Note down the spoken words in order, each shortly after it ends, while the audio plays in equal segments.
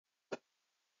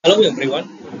Hello everyone,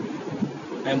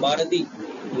 I am Bharati,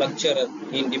 lecturer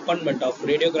in Department of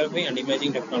Radiography and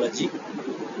Imaging Technology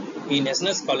in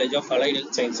SNS College of Allied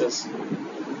Health Sciences,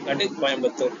 that is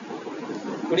Coimbatore.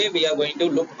 Today we are going to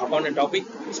look upon a topic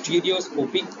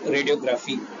stereoscopic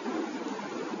radiography,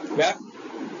 where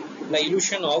the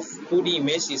illusion of 2D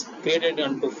image is created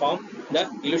and to form the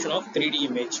illusion of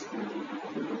 3D image.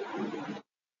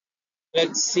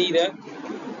 Let's see the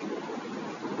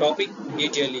topic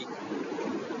detailedly.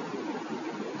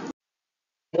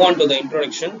 Move on to the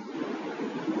introduction,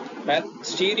 where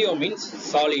stereo means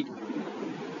solid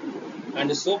and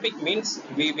scopic means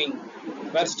viewing,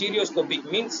 where stereoscopic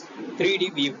means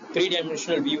 3D view,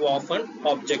 three-dimensional view of an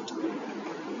object,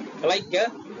 like a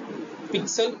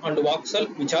pixel and voxel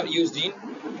which are used in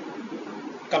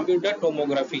computer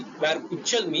tomography, where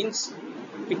pixel means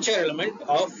picture element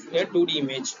of a 2D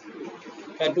image,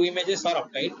 where two images are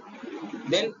obtained.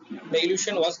 Then the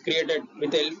illusion was created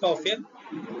with the help of a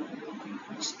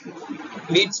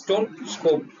Wheatstone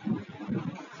scope,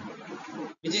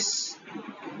 which is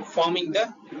forming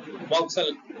the voxel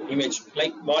image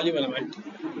like volume element,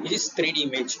 which is 3D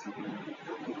image.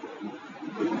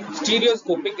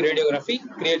 Stereoscopic radiography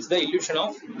creates the illusion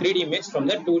of 3D image from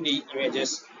the 2D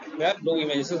images, where two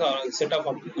images or a set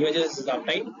of images is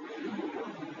obtained,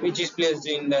 which is placed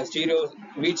in the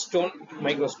Wheatstone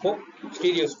microscope,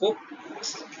 stereoscope,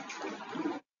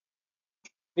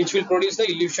 which will produce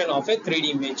the illusion of a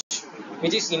 3D image,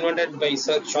 which is invented by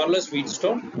Sir Charles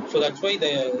Wheatstone. So that's why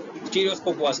the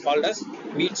stereoscope was called as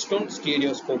Wheatstone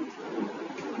stereoscope.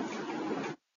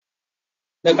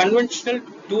 The conventional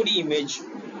 2D image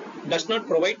does not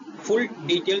provide full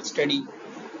detailed study,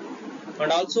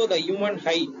 and also the human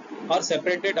eye are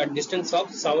separated at distance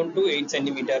of 7 to 8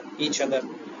 cm each other.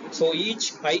 So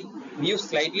each eye views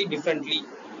slightly differently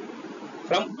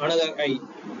from another eye.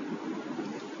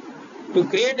 To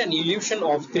create an illusion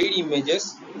of 3D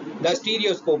images, the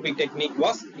stereoscopic technique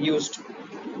was used.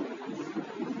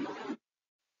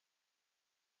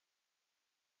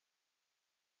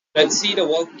 Let's see the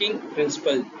working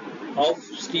principle of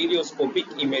stereoscopic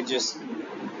images,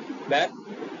 where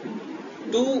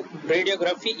two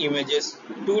radiography images,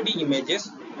 2D images,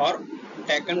 are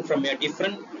taken from a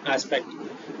different aspect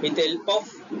with the help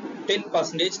of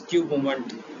 10% tube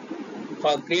movement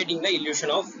for creating the illusion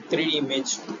of 3D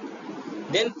image.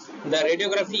 Then the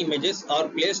radiography images are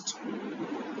placed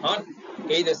on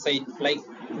either side, like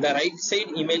the right side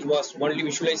image was only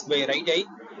visualized by right eye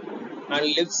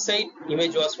and left side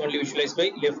image was only visualized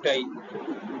by left eye.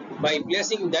 By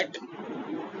placing that,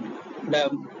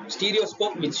 the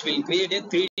stereoscope which will create a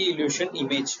 3D illusion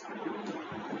image.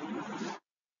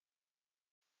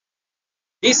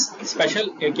 This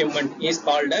special equipment is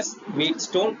called as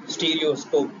Wheatstone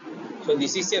stereoscope. So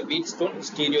this is a Wheatstone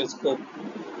stereoscope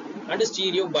and a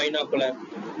stereo binocular,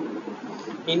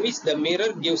 in which the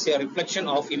mirror gives a reflection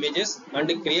of images and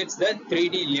creates the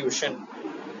 3D illusion,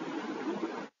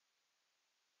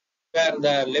 where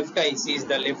the left eye sees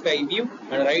the left eye view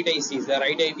and right eye sees the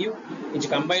right eye view, which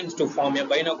combines to form a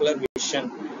binocular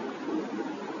vision.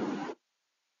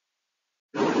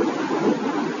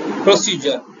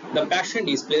 Procedure: the patient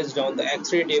is placed on the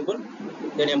X-ray table,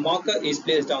 then a marker is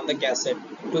placed on the cassette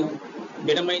to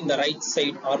determine the right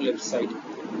side or left side.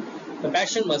 The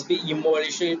patient must be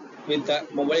immobilized with the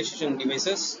mobilization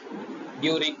devices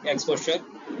during exposure.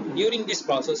 During this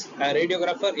process, a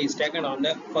radiographer is taken on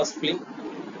the first film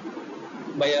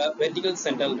by a vertical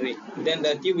central ray. Then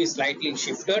the tube is slightly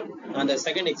shifted and the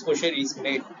second exposure is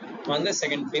made on the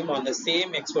second film on the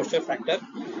same exposure factor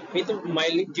with a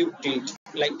mild tube tilt,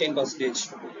 like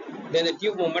 10%. Then the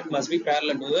tube movement must be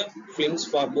parallel to the films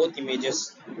for both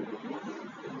images.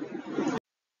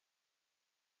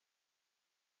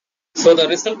 So the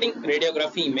resulting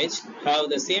radiography image have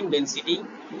the same density,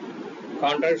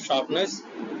 contrast sharpness,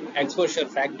 exposure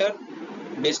factor,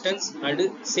 distance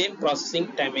and same processing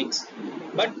timings,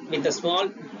 but with a small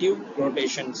tube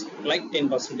rotations like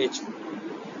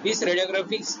 10%. These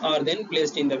radiographies are then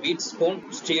placed in the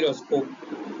Wheatstone stereoscope,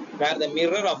 where the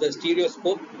mirror of the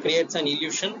stereoscope creates an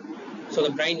illusion, so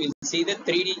the brain will see the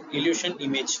 3D illusion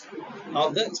image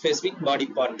of the specific body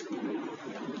part.